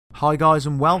Hi guys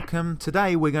and welcome.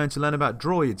 Today we're going to learn about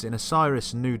droids in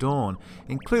Osiris New Dawn,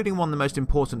 including one of the most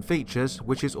important features,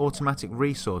 which is automatic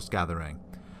resource gathering.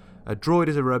 A droid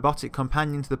is a robotic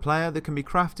companion to the player that can be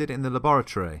crafted in the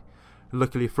laboratory.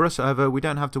 Luckily for us, however, we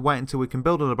don't have to wait until we can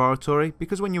build a laboratory,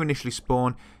 because when you initially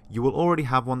spawn, you will already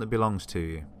have one that belongs to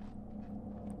you.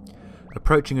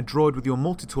 Approaching a droid with your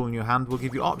multi-tool in your hand will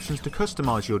give you options to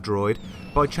customise your droid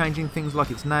by changing things like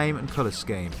its name and colour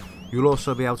scheme. You'll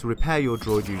also be able to repair your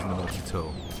droid using the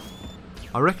multi-tool.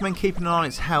 I recommend keeping an eye on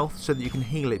its health so that you can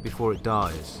heal it before it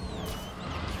dies.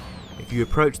 If you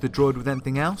approach the droid with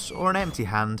anything else or an empty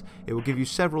hand, it will give you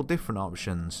several different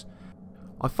options.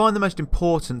 I find the most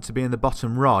important to be in the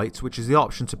bottom right, which is the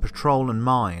option to patrol and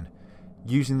mine.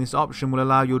 Using this option will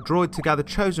allow your droid to gather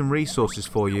chosen resources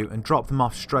for you and drop them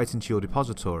off straight into your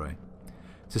depository.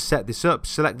 To set this up,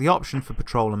 select the option for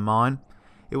patrol and mine.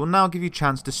 It will now give you a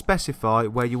chance to specify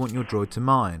where you want your droid to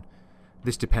mine.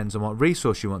 This depends on what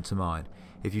resource you want to mine.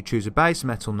 If you choose a base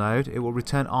metal node, it will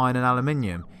return iron and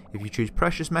aluminium. If you choose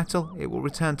precious metal, it will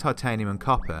return titanium and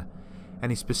copper.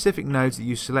 Any specific nodes that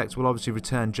you select will obviously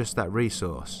return just that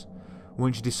resource.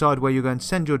 Once you decide where you're going to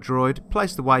send your droid,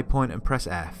 place the waypoint and press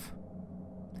F.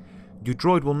 Your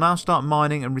droid will now start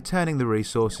mining and returning the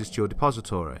resources to your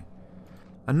depository.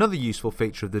 Another useful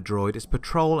feature of the droid is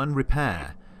patrol and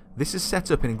repair. This is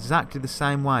set up in exactly the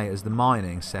same way as the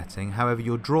mining setting, however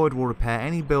your droid will repair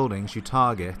any buildings you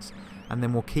target and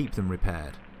then will keep them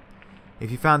repaired.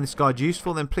 If you found this guide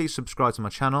useful, then please subscribe to my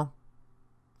channel.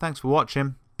 Thanks for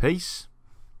watching. Peace.